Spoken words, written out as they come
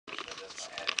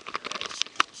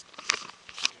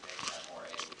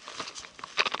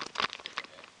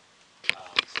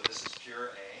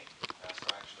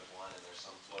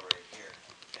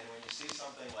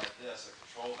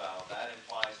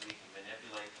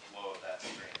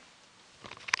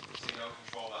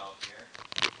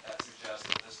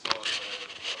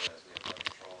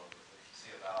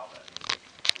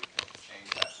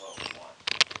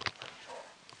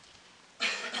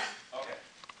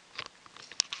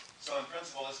So in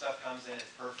principle, this stuff comes in,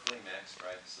 it's perfectly mixed,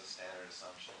 right? This is a standard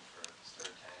assumption for a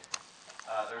stirred tank.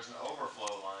 There's an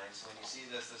overflow line, so when you see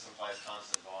this, this implies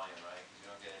constant volume, right? Because you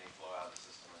don't get any flow out of the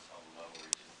system until the level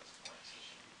reaches this point, so it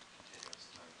should be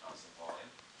continuous time, constant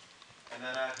volume. And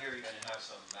then out here, you're going to have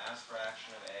some mass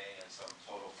fraction of A and some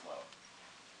total flow,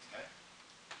 okay?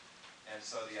 And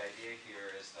so the idea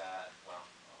here is that, well,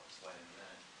 I'll explain in a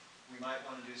minute. We might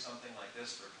want to do something like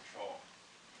this for control,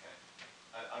 okay?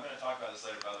 I'm going to talk about this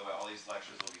later, by the way. All these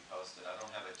lectures will be posted. I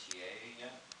don't have a TA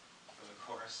yet for the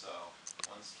course, so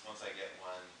once I get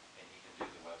one and he can do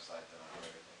the website, then I'll get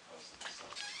everything posted. So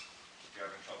if you're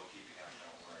having trouble keeping up,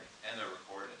 don't worry. And they're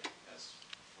recorded, as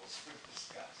we'll soon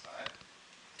discuss, all right?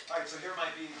 All right, so here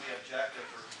might be the objective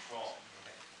for control.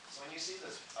 Okay. So when you see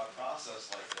this a process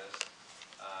like this,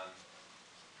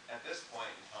 at this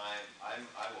point in time,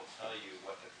 I will tell you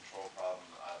what the control problem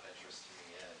of interest to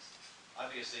me is.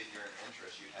 Obviously, if you're in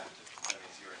interest, you'd have to, I mean,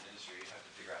 if you're in industry, you'd have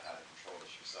to figure out how to control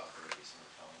this yourself, or at least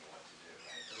someone telling you what to do,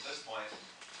 right? So at this point,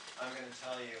 I'm going to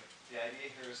tell you, the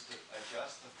idea here is to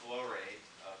adjust the flow rate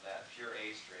of that pure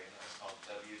A stream, that's called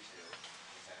W2,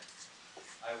 okay?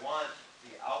 I want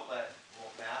the outlet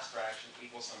mass fraction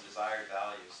equal some desired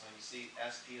value. So when you see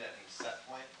SP, that means set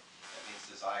point, that means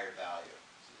desired value.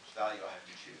 So which value I have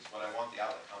to choose, what I want the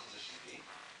outlet composition to be.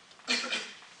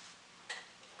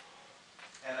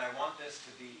 And I want this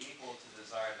to be equal to the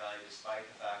desired value despite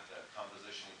the fact that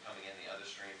composition coming in the other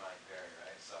stream might vary,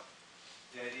 right? So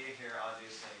the idea here,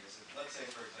 obviously, is if, let's say,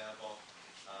 for example,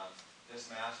 this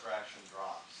mass fraction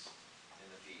drops in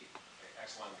the feed. Okay,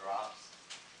 X1 drops,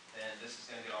 then this is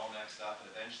going to get all mixed up, and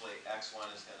eventually X1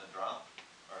 is going to drop,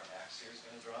 or X here is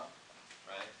going to drop,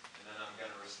 right? And then I'm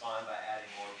going to respond by adding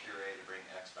more pure A to bring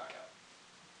X back up.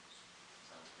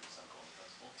 Sounds pretty simple in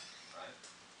principle, right?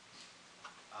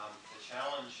 The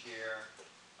challenge here,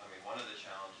 I mean, one of the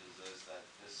challenges is that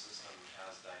this system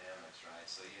has dynamics, right?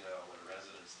 So you know what a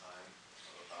residence time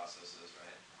of a process is,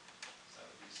 right? So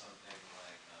it would be something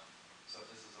like, so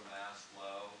if this is a mass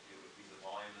flow, it would be the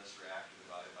volume of this reactor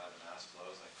divided by the mass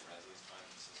flows, like the residence time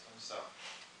of the system. So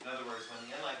in other words, when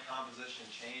the inlet composition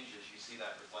changes, you see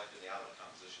that reflected in the outlet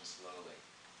composition slowly,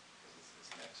 because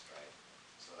it's mixed, right?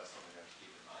 So that's something you have to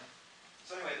keep in mind.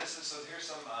 So anyway, so here's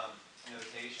some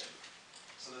notation.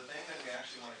 So the thing that we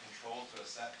actually want to control to a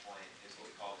set point is what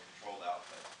we call the controlled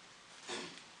output.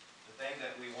 The thing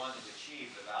that we want to achieve,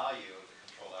 the value of the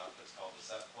controlled output, is called the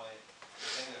set point.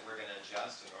 The thing that we're going to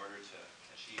adjust in order to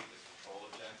achieve the control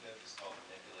objective is called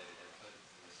manipulated input.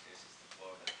 In this case, it's the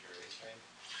flow of that pure A stream.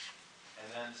 And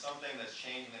then something that's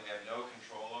changing that we have no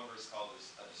control over is called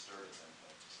a disturbance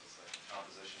input. So it's like the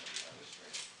composition of the other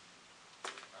stream.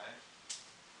 Right?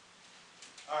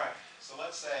 All right. So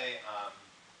let's say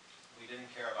we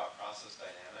didn't care about process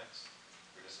dynamics.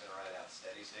 We're just going to write out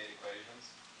steady state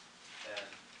equations. Then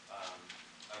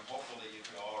I'm hopeful that you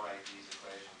could all write these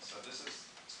equations. So this is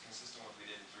consistent with what we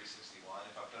did in 361.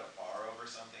 If I put a bar over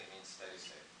something, it means steady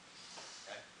state.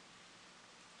 Okay?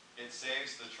 It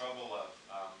saves the trouble of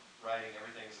writing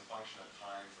everything as a function of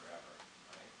time forever.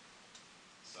 Right?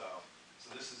 So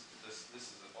this is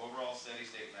an overall steady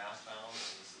state mass balance,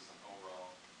 and this is an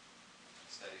overall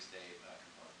steady state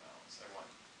component balance. Everyone,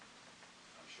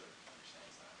 I'm sure,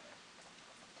 understands that, right?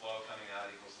 Flow coming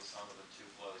out equals the sum of the two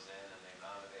flows in, and the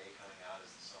amount of A coming out is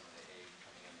the sum of the A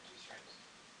coming in the two streams.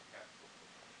 Okay?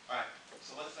 All right,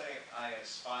 so let's say I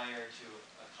aspire to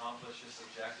accomplish this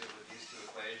objective with these two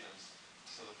equations.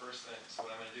 So the first thing, so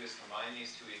what I'm going to do is combine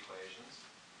these two equations.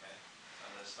 Okay?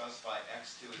 I'm going to specify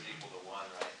x2 is equal to 1,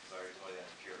 right? Because I already told you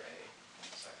that's pure A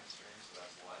in the second stream, so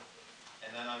that's 1.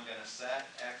 And then I'm going to set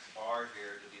x bar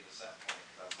here to be the set point,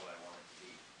 because that's what I want it to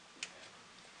be. Okay?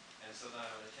 And so then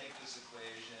I'm going to take this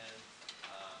equation,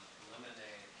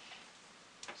 eliminate,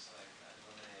 looks like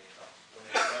eliminate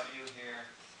W here,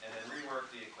 and then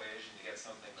rework the equation to get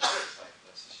something that looks like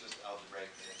this. It's just algebraic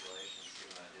manipulations,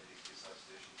 given I did these two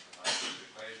substitutions for my two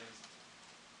equations.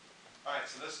 All right,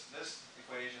 so this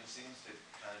equation seems to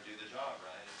kind of do the job,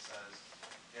 right? It says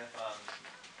if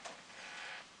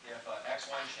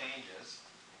x1 changes,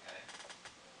 okay,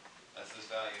 that's this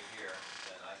value here,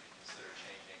 then I can consider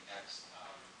changing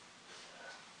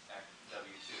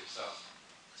W2.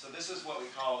 So this is what we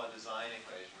call a design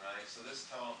equation, right? So this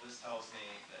tells me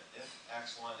that if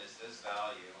x1 is this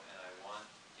value and I want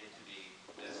it to be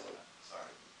this,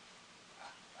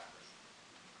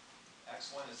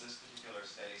 x1 is this particular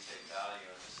steady state value,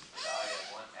 and this is the value I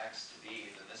want x to be,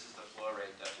 then this is the flow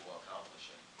rate that will accomplish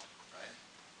it, right?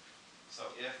 So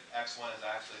if x1 is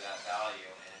actually that value,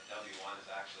 and if w1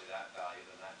 is actually that value,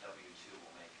 then that w2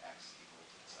 will make x equal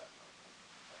to the set point.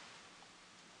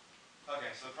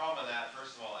 Okay, so the problem with that,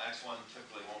 first of all, x1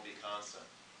 typically won't be constant,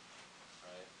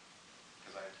 right?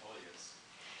 Because I told you it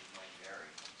might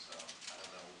vary, so I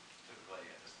don't know typically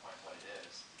at this point what it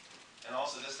is. And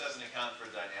also this doesn't account for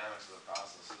the dynamics of the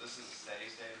process. So this is a steady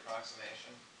state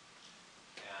approximation,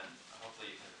 and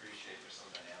hopefully you can appreciate there's some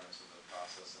dynamics of the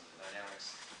process, and the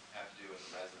dynamics have to do with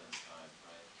the residence time,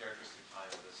 right? Characteristic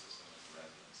time of this system is the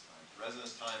residence time. The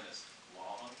residence time is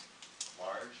long,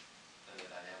 large, and the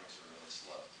dynamics are really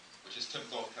slow, which is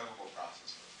typical of chemical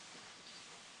processes.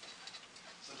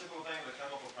 So the typical thing with a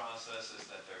chemical process is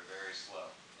that they're very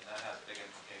slow, and that has big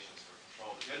implications for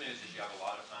control. The good news is you have a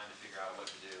lot of time to figure out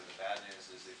what to do. The bad news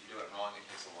is if you do it wrong, it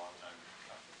takes a long time to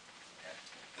recover. Okay?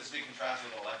 This would be contrasted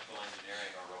with electrical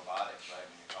engineering or robotics, right?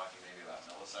 When you're talking maybe about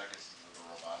milliseconds to move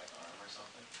a robotic arm or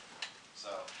something.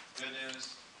 So good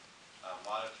news, a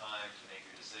lot of time to make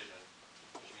your decision,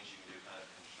 which means you can do kind of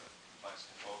complex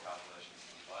control calculations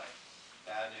if you like.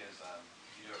 Bad news,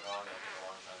 if you do it wrong, it'll take a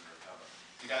long time to recover.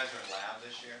 You guys are in lab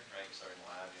this year, right? You started in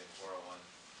lab, you had 401.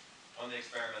 One of the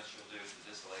experiments you'll do is the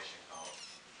distillation column.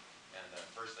 And the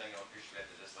first thing you'll appreciate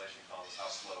the distillation column is how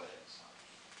slow it is.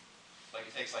 Like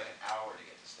it takes like an hour to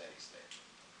get to steady state.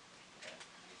 Okay.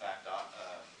 In fact,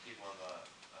 people in the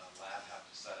lab have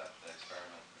to set up the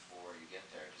experiment before you get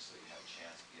there just so you have a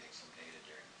chance of getting some data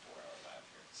during the 4-hour lab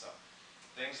period. So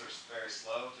things are very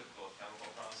slow, typical of chemical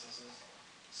processes.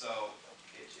 So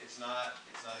it's not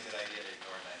a good idea to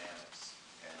ignore dynamics.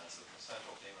 Okay, and that's the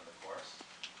central theme of the course.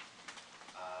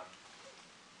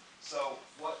 So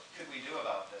what could we do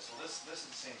about this? Well, this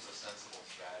seems a sensible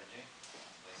strategy.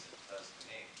 At least it does to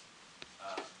me.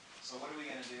 So what are we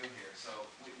going to do here? So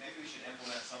maybe we should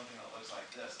implement something that looks like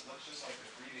this. It looks just like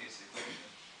the previous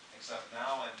equation, except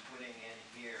now I'm putting in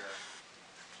here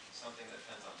something that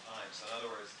depends on time. So in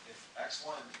other words, if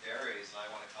x1 varies and I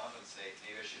want to compensate,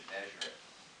 maybe I should measure it,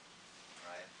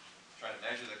 right? Try to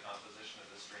measure the composition of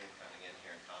the stream coming in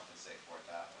here and compensate for it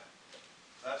that way.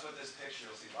 So that's what this picture,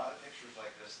 you'll see a lot of pictures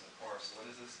like this in the course. So what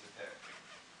does this depict?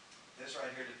 This right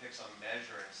here depicts I'm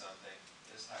measuring something.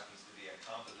 This happens to be a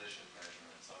composition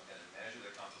measurement. So I'm going to measure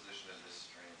the composition of this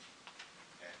stream.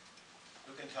 Okay.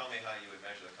 Who can tell me how you would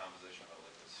measure the composition of a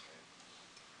liquid stream?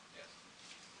 Yes.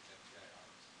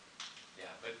 Yeah,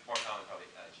 but more common probably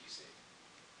GC.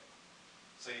 Okay.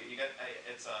 So you get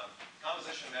it's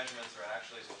composition measurements are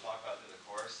actually, as we'll talk about through the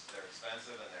course, they're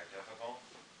expensive and they're difficult.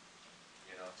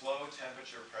 You know, flow,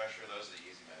 temperature, pressure, those are the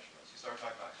easy measurements. You start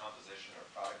talking about composition or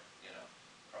product, you know,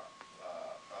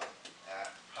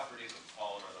 properties of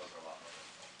polymer, those are a lot more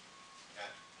difficult.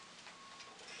 Okay?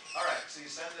 All right, so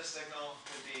you send this signal,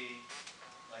 could be,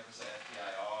 like we said,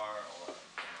 FTIR or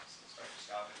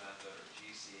spectroscopic method or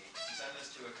GC. You send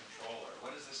this to a controller.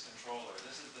 What is this controller?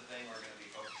 This is the thing we're going to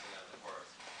be focusing on in the course.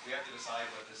 We have to decide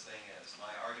what this thing is.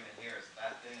 My argument here is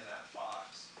that thing in that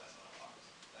box, that's not a box,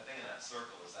 that thing in that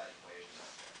circle is that equation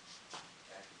right there.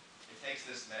 Okay? It takes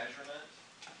this measurement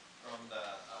from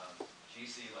the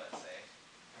GC, let's say,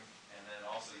 and then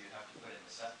also you have to put in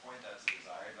the set point, that's the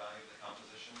desired value of the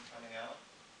composition coming out,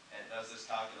 and it does this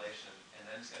calculation, and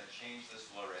then it's going to change this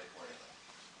flow rate accordingly.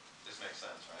 This makes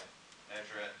sense, right?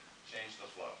 Measure it, change the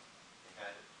flow.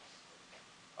 Okay?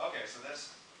 Okay, so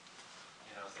this,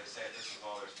 you know, as they say, if this was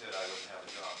all there's to it, I wouldn't have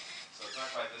a job. So it's not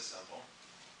quite this simple.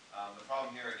 The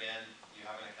problem here, again, you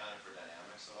haven't accounted for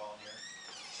dynamics at all here.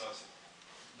 So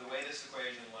the way this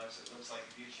equation looks, it looks like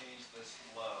if you change this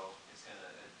flow, it's going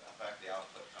to affect the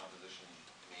output composition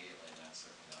immediately, and that's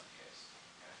certainly not the case.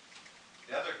 Okay?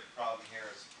 The other problem here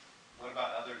is, what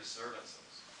about other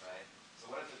disturbances, right? So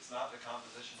what if it's not the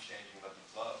composition changing, but the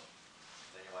flow?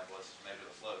 Then you're like, well, let's just measure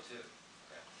the flow too.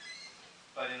 Okay?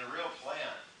 But in a real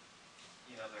plant,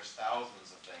 you know, there's thousands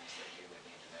of things that you would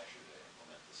need to measure to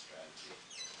implement this strategy.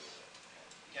 Okay?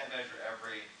 You can't measure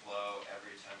every flow,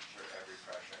 every temperature, every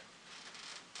pressure.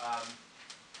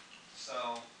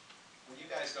 So when you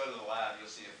guys go to the lab, you'll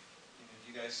see, have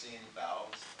you guys seen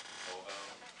valves, control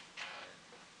valve? Right?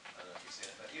 I don't know if you've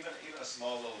seen it, but even a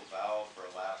small little valve for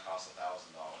a lab costs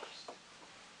 $1,000.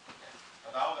 Okay. A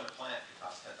valve in a plant could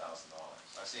cost $10,000.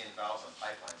 I've seen valves on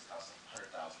pipelines costing $100,000.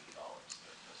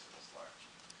 They're just this large.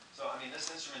 So I mean,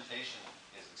 this instrumentation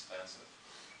is expensive,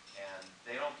 and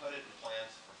they don't put it in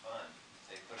plants for fun.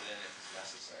 They put it in if it's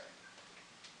necessary.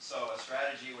 So a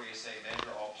strategy where you say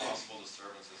measure all possible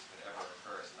disturbances could ever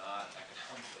occur is not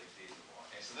economically feasible.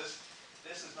 Okay, so this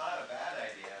is not a bad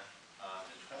idea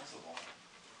in principle,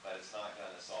 but it's not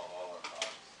going to solve all our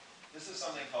problems. This is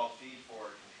something called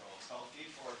feed-forward control. It's called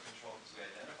feed-forward control because we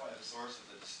identify the source of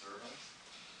the disturbance,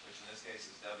 which in this case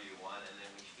is W1, and then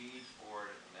we feed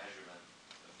forward a measurement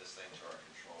of this thing to our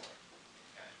controller.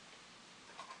 Okay.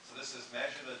 So this is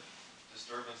measure the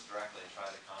disturbance directly and try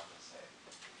to compensate.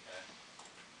 Okay?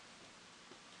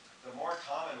 The more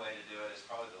common way to do it is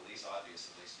probably the least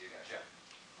obvious, at least to you guys. Yeah?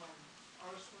 I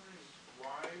was wondering,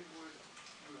 why would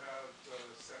you have the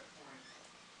set point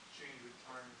change with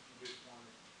time if you did want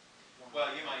it?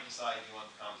 Well, you might decide you want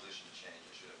the composition to change.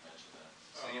 I should have mentioned that.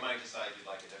 So you might decide you'd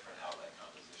like a different outlet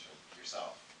composition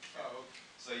yourself. Oh, okay.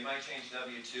 So you might change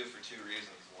W2 for two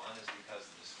reasons. One is because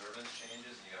the disturbance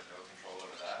changes and you have no control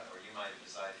over that, or you might have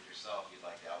decided yourself you'd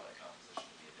like the outlet composition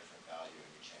to be a different value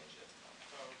and you change it.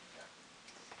 Oh, Yeah.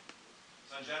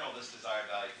 So in general, this desired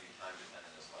value can be time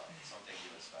dependent as well. It's something you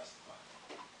would specify.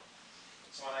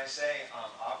 So when I say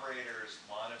operators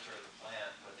monitor the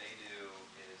plant, what they do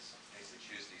is basically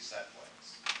choose these set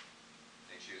points.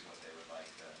 They choose what they would like,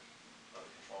 or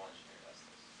the control engineer does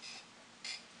this.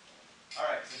 All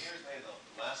right, so here's maybe the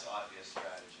less obvious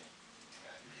strategy.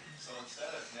 Okay? So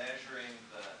instead of measuring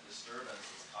the disturbance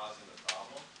that's causing the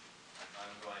problem,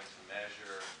 I'm going to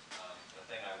measure the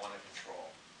thing I want to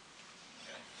control.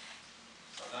 Okay?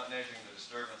 So I'm not measuring the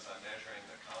disturbance, I'm measuring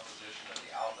the composition of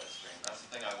the outlet stream. That's the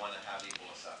thing I want to have equal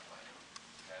a set point.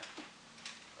 Okay?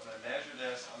 I'm going to measure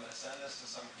this, I'm going to send this to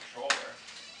some controller,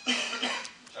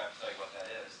 which I have to tell you what that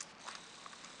is.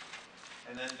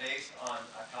 And then based on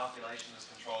a calculation of this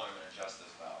controller, I'm going to adjust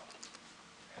this valve.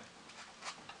 Okay?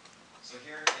 So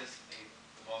here is the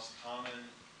most common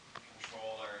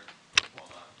controller, well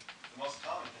not, the most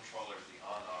common controller is the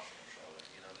on-off controller.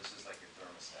 You know, this is like your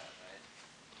thermostat, right?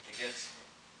 It gets,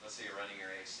 let's say you're running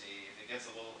your AC, if it gets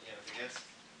a little, you know, if it gets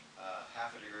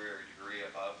half a degree or a degree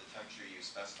above the temperature you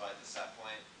specified the set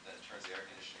point, then it turns the air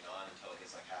conditioning on until it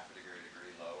gets like half a degree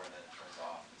lower, and then it turns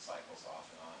off and cycles off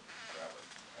and on forever.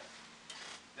 Okay?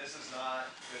 This is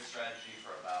not a good strategy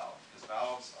for a valve, because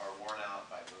valves are worn out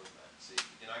by movement. So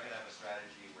you're not going to have a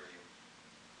strategy where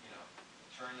you know,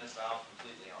 turn this valve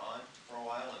completely on for a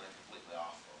while and then completely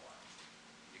off for a while.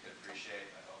 You could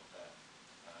appreciate, I hope, that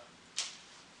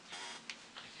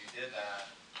if you did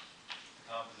that, the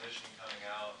composition coming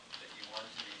out that you want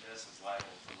to be this is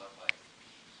liable to look like,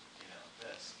 you know,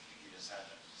 this. You just had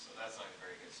to. So that's not a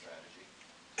very good strategy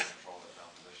to control the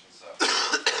composition. So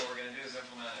what we're going to do is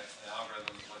implement an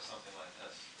algorithm that looks something like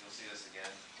this. You'll see this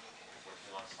again before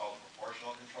too long. It's called a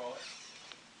proportional controller.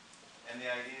 And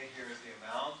the idea here is the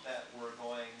amount that we're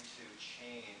going to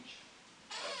change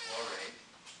the flow rate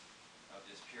of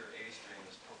this pure A stream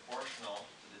is proportional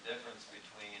to the difference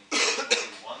between what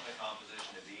we want the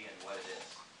composition to be and what it is.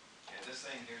 Okay, this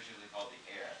thing here is usually called the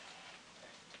air.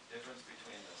 Okay? Difference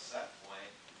between the set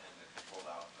point and the controlled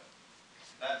output.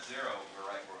 That's zero, we're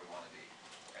right where we want to be.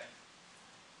 Okay?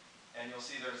 And you'll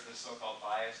see there's this so-called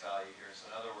bias value here.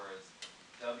 So in other words,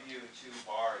 W2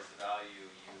 bar is the value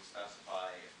you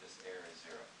specify if this air is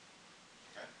zero.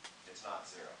 Okay? It's not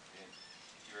zero. I mean,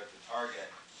 if you're at the target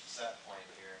set point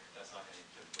here, that's not going to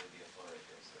typically be a flow rate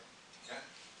here, zero. Okay?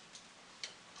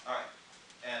 All right.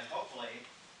 And hopefully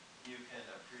you can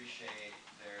appreciate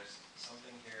there's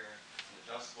something here, an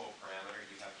adjustable parameter.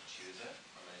 You have to choose it.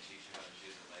 I'm going to teach you how to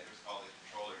choose it later. It's called the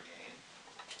controller gain,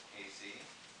 KC.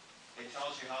 It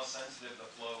tells you how sensitive the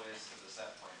flow is to the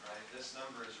set point, right? This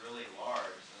number is really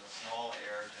large, and a small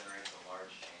error generates a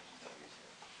large change in W2.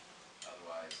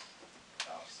 Otherwise, the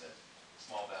opposite.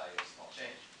 Small value, small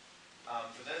change.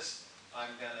 For this,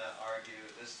 I'm going to argue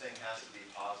this thing has to be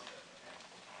positive. Okay?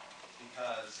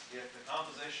 Because if the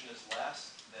composition is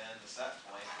less than the set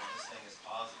point, then this thing is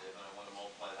positive, and I want to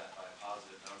multiply that by a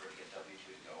positive number to get W2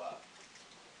 to go up.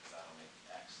 Because that'll make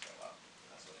X go up.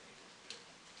 That's what I need it to do.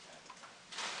 Okay?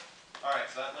 All right,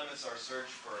 so that limits our search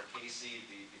for KC to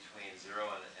be between 0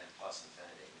 and plus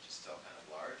infinity, which is still kind of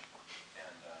large.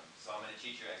 And so I'm going to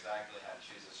teach you exactly how to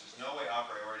choose this. There's no way a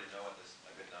priori to know what this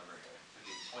a good number here. It could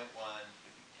be 0.1, it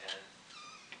could be 10,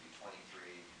 it could be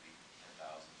 23, it could be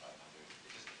 10,500.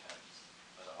 It just depends.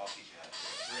 But I'll teach you how to do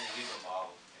it. We're going to use a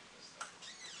model to pick this thing.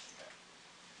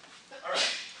 Okay. All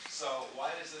right, so why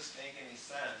does this make any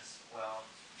sense? Well,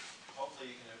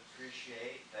 hopefully you can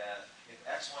appreciate that if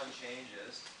x1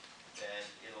 changes, then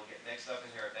it'll get mixed up in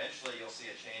here. Eventually you'll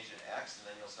see a change in x, and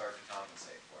then you'll start to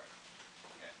compensate for it.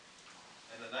 Okay.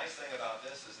 And the nice thing about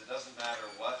this is it doesn't matter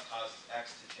what causes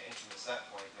x to change from the set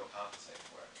point, you'll compensate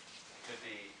for it. It could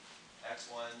be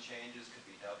x1 changes, could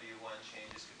be w1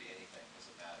 changes, could be anything.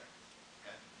 Doesn't matter.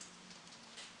 Okay.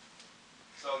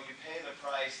 So you pay the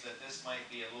price that this might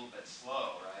be a little bit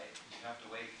slow, right? You have to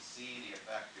wait to see the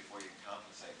effect before you can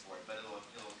compensate for it. But it'll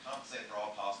compensate for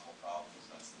all possible problems.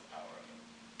 That's the power of it.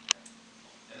 Okay.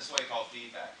 And this is what we call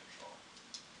feedback control.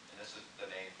 And this is the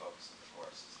main focus of the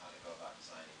course, is how to go about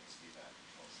designing these feedback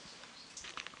control systems.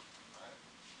 All right.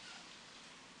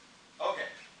 Okay,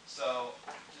 so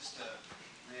just to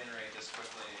reiterate this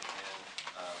quickly and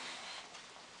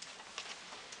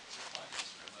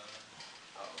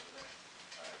over there.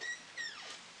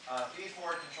 All right. Feed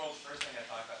forward control is the first thing I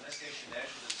talked about. In this case, you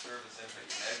measure the disturbance input.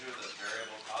 You measure the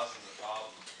variable causing the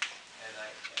problem.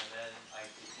 And then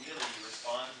ideally you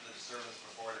respond to the disturbance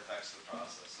before it affects the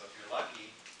process. So if you're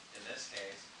lucky, in this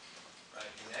case, right,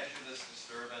 you measure this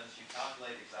disturbance, you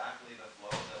calculate exactly the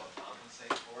flow that will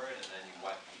compensate for it, and then you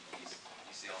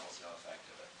see almost no effect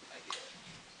of it, ideally.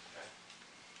 Okay?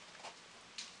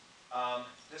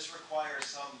 This requires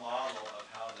some model of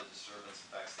how the disturbance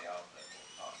affects the output.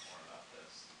 We'll talk more about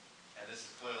this. And this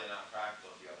is clearly not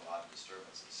practical if you have a lot of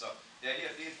disturbances. So the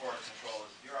idea of feed-forward control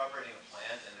is if you're operating a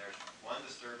plant and there's one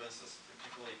disturbance that's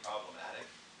particularly problematic,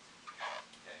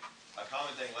 okay, a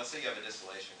common thing, let's say you have a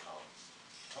distillation column.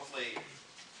 Hopefully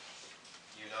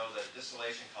you know that a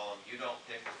distillation column, you don't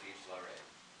pick the feed flow rate.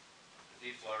 The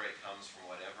feed flow rate comes from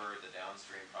whatever the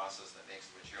downstream process that makes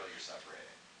the material you're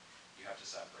separating. You have to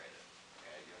separate it.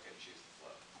 Okay, you don't get to choose the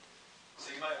flow.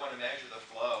 So you might want to measure the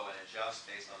flow and adjust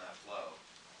based on that flow,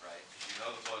 right? Because you know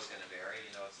the flow is going to vary.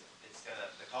 You know it's going to,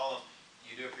 the column,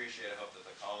 you do appreciate, I hope, that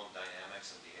the column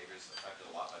dynamics and behavior is affected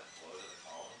a lot by the flow to the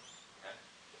column. Okay?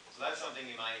 So that's something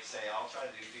you might say, I'll try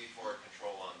to do feed-forward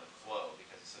control on the flow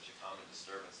because it's such a common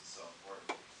disturbance, it's so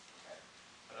important. Okay?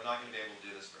 But I'm not going to be able to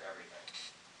do this for everything.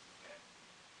 Okay?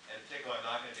 And in particular, I'm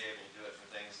not going to be able to do it for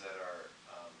things that are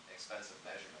expensive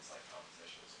measurements like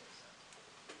compositions, for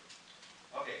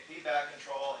example. Okay, feedback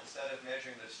control, instead of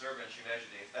measuring the disturbance, you measure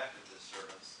the effect of the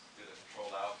disturbance through the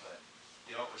controlled output.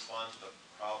 You don't respond to the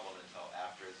problem until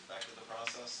after it's affected the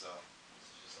process, so this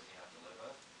is just something you have to live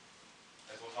with.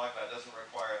 As we'll talk about, it doesn't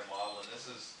require a model, and this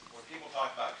is, when people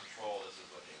talk about control, this is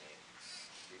what they mean,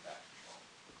 feedback control.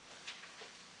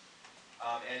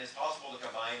 And it's possible to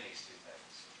combine these two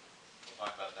things. We'll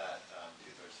talk about that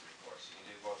 2/3 through the course. You can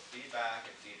do both feedback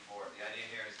and feed forward. The idea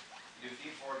here is you do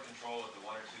feed forward control with the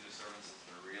one or two disturbances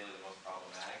that are really the most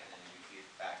problematic, and then you do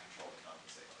feedback control to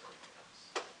compensate for everything else.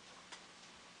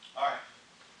 All right.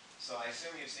 So I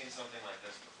assume you've seen something like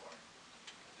this before.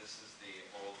 This is the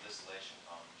old distillation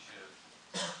column.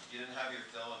 You didn't have your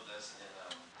fill of this in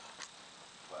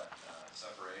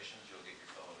separations. You'll get your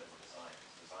fill of it in design.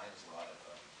 Design is a lot of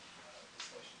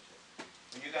distillation too.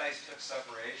 When you guys took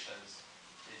separations,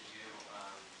 did you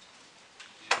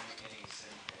do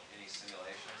any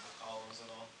simulations of columns at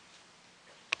all?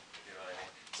 You know what I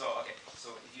mean? So okay,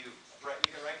 so if you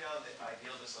can write down the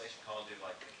ideal distillation column, do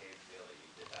like the cave field that you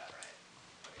did that, right?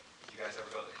 Okay. Did you guys ever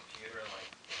go to the computer and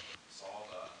like solve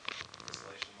a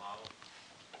distillation model?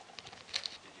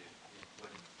 What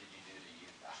did you do to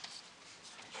use that?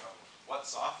 Trouble. What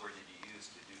software did you use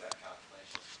to do that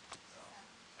calculation? So,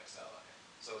 Excel. Okay.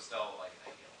 So it's still like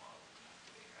an ideal model,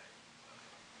 to be, right? Okay.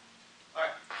 All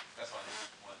right. That's fine.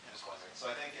 Just wondering. So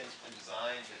I think in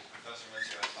design, did Professor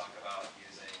Mencio talk about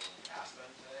using Aspen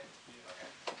today? Okay.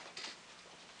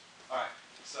 All right.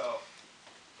 So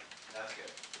that's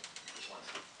good. Just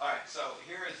wondering. All right. So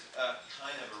here is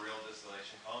kind of a real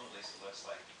distillation column. At least it looks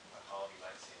like a column you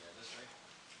might see in industry.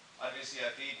 Obviously, you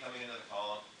have feed coming into the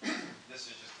column. This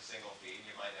is just a single feed.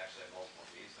 You might actually have multiple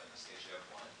feeds, but in this case, you have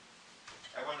one.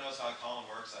 Everyone knows how a column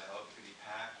works, I hope. It could be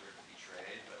packed or it could be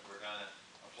trayed, but we're going to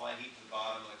apply heat to the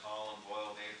bottom of the column,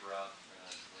 boil vapor up. We're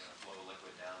going to flow the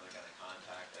liquid down. They're going to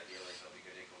contact. Ideally, there'll be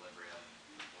good equilibrium.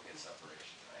 We'll get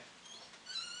separation, right?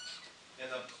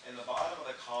 In the bottom of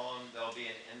the column, there'll be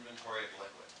an inventory of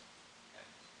liquid. Okay.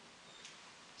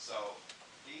 So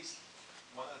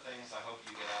one of the things I hope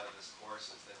you get out of this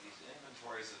course is that these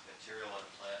inventories of material in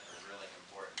a plant are really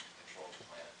important to control the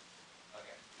plant.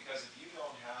 Okay, because if you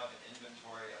don't have an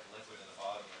inventory of liquid in the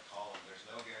bottom of the column, there's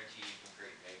no guarantee you can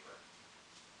create vapor,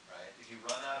 right? If you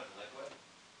run out of liquid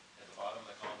at the bottom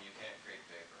of the column, you can't create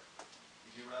vapor.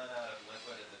 If you run out of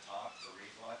liquid at the top for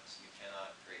reflux, you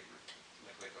cannot create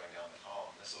liquid going down the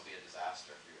column. This will be a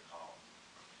disaster for your column.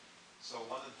 So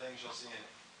one of the things you'll see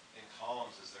in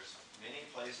columns is there's many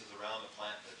places around the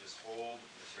plant that just hold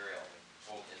material,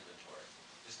 hold inventory,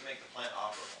 just to make the plant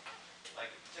operable.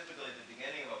 Like typically at the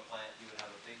beginning of a plant, you would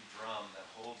have a big drum that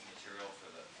holds material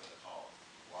for the column.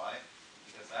 Why?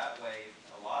 Because that way,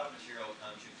 a lot of material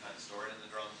comes, you kind of store it in the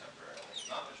drum temporarily.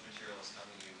 Not much material is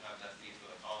coming, you have enough feed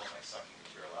for the column by sucking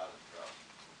material out of the drum.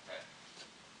 Okay?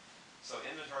 So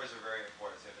inventories are very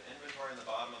important. So you have an inventory in the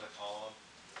bottom of the column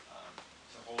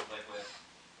to hold liquid.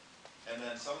 And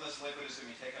then some of this liquid is going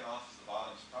to be taken off as the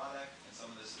bottom's product, and some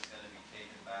of this is going to be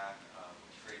taken back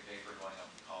to create vapor going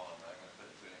up the column. Right? I'm going to put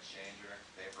it through an exchanger,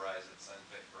 vaporize it, send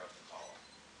vapor up the column.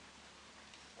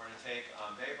 We're going to take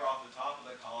vapor off the top of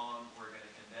the column, we're going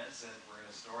to condense it, we're going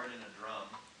to store it in a drum,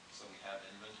 so we have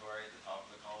inventory at the top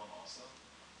of the column also.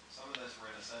 Some of this we're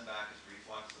going to send back as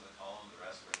reflux to the column, the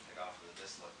rest we're going to take off for the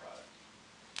distillate product.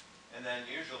 And then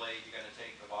usually you're going to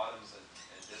take the bottoms and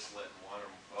distillate, and one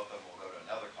or both of them will go to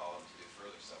another column to do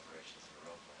further separations in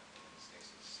the real plant. In this case,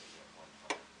 we just have one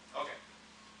plant. Okay.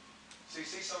 So you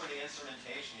see some of the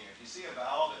instrumentation here. If you see a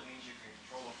valve, it means you can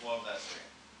control the flow of that stream.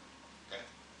 Okay.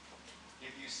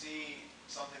 If you see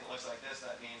something that looks like this,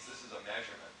 that means this is a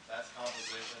measurement. That's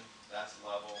composition, that's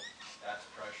level, that's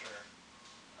pressure,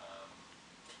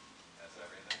 that's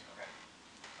everything. Okay.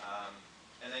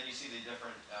 And then you see the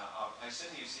different, I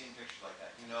assume you've seen pictures like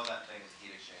that. You know that thing is a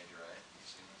heat exchanger, right? You've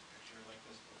seen this picture like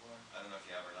this before? I don't know if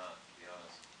you have or not, to be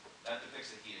honest. That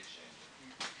depicts a heat exchanger.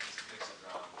 This depicts a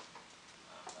drum,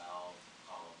 valve,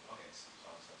 column. Okay, so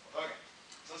on and so forth. Okay,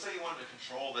 so let's say you wanted to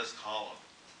control this column.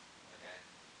 Okay,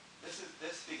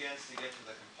 this begins to get to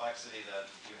the complexity that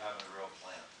you have in a real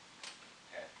plant.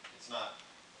 Okay, it's not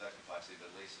that complexity, but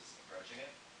at least it's approaching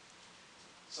it.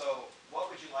 So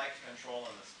what would you like to control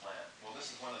in this plant? Well,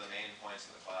 this is one of the main points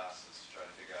of the class, is to try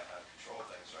to figure out how to control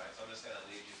things, right? So I'm just going to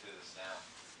lead you through this now.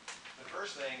 The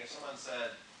first thing, if someone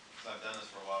said, because I've done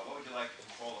this for a while, what would you like to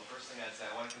control? The first thing I'd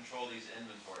say, I want to control these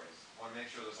inventories. I want to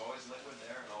make sure there's always liquid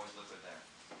there and always liquid there.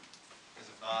 Because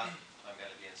if not, I'm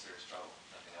going to be in serious trouble.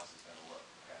 Nothing else is going to work.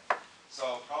 Okay.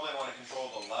 So probably I want to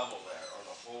control the level there, or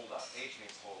the hold up. H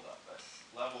means hold up, but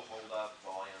level, hold up,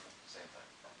 volume, same thing.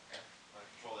 Okay. I want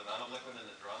to control the amount of liquid in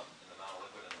the drum and the amount of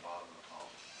liquid in the bottom of the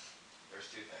column. There's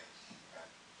two things. Okay.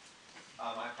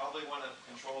 I probably want to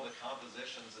control the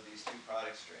compositions of these two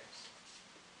product streams.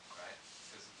 Right?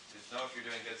 Because to know if you're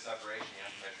doing good separation, you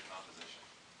have to measure composition.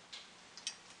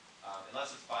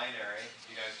 Unless it's binary,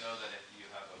 you guys know that if you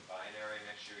have a binary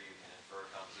mixture, you can infer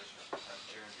composition from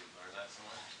temperature. You've learned that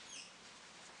somewhere.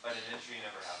 But in industry, you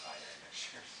never have binary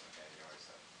mixtures. Okay, you always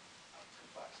have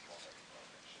complex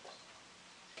multi-component mixtures.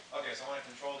 Okay, so I want to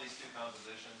control these two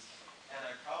compositions, and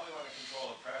I probably want to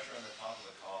control the pressure on the top of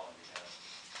the column, because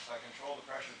if I control the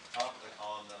pressure at the top of the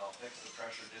column, then I'll fix the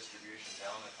pressure distribution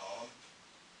down the column.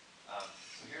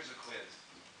 So here's a quiz.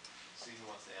 See who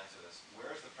wants to answer this. Where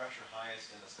is the pressure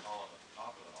highest in this column, at the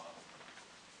top or the bottom?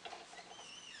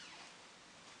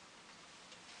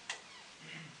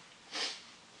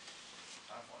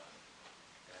 Top one.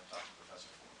 Okay, I'm talking to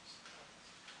Professor Forbes.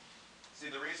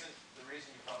 See, the reason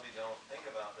you probably don't think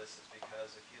about this is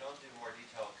because if you don't do more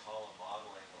detailed column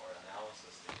modeling or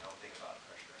analysis, then you don't think about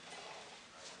pressure anymore.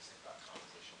 Right? You just think about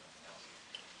composition and nothing else.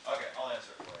 Okay, I'll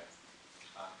answer it for you.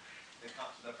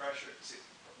 The pressure, see,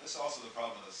 this is also the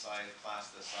problem with a class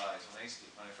this size. When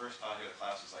I first taught here, the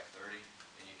class was like 30,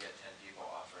 and you get 10 people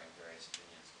offering various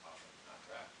opinions, often not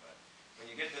correct. But when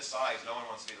you get this size, no one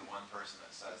wants to be the one person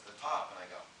that says the top, and I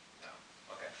go, no.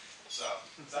 Okay, so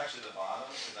it's actually the bottom,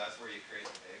 because that's where you create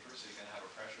the vapor. So you're going to have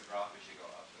a pressure drop as you go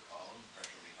up the column.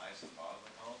 Pressure will be highest at the bottom of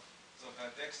the column. So if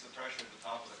I fix the pressure at the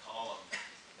top of the column,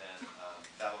 then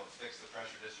that'll fix the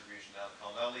pressure distribution down the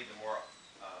column. That'll lead to more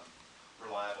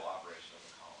reliable operation of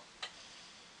the column.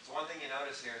 So one thing you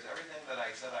notice here is everything that I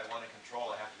said I want to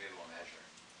control, I have to be able to measure.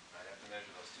 Right? I have to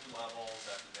measure those two levels,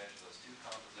 I have to measure those two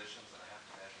compositions, and I have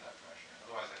to measure that pressure.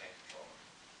 Otherwise, I can't control it.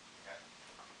 Okay?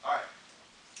 All right.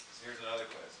 So here's another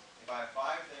quiz. If I have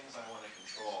 5 things I want to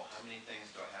control, how many things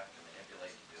do I have to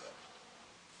manipulate to do it?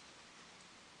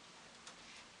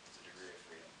 It's a degree of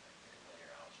freedom thing in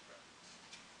linear algebra.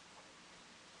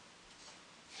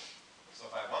 So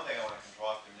if I have one thing I want to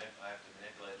control, I have to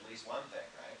manipulate at least one thing,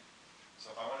 right? So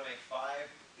if I want to make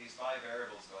these 5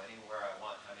 variables go anywhere I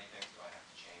want, how many things do I have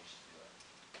to change to do it?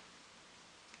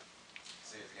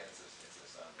 See, again, it's this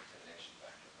intimidation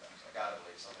factor, perhaps. I gotta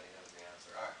believe somebody knows the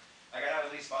answer. All right, I gotta have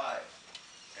at least 5.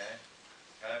 Okay,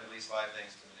 gotta have at least 5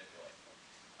 things to manipulate.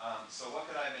 So what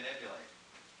could I manipulate?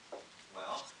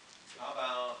 Well, how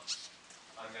about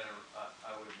I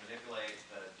would manipulate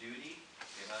the duty,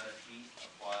 the amount of heat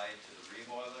applied to the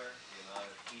reboiler, the amount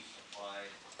of heat applied,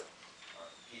 or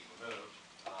heat removed,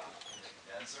 in the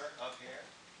condenser up here,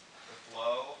 the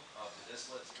flow of the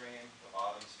distillate stream, the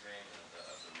bottom stream, and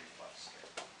of the reflux stream.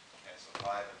 Okay, so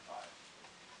 5 and 5.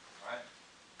 All right?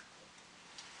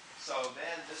 So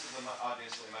then this is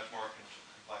obviously much more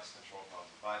complex control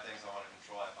problem. 5 things I want to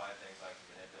control, I have 5 things I can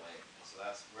manipulate. And so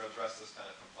we'll address this kind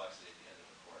of complexity at the end of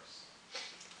the course.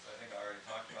 So I think I already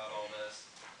talked about all this.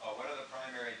 Oh, what are the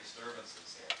primary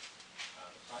disturbances here?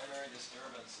 The primary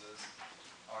disturbances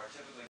are typically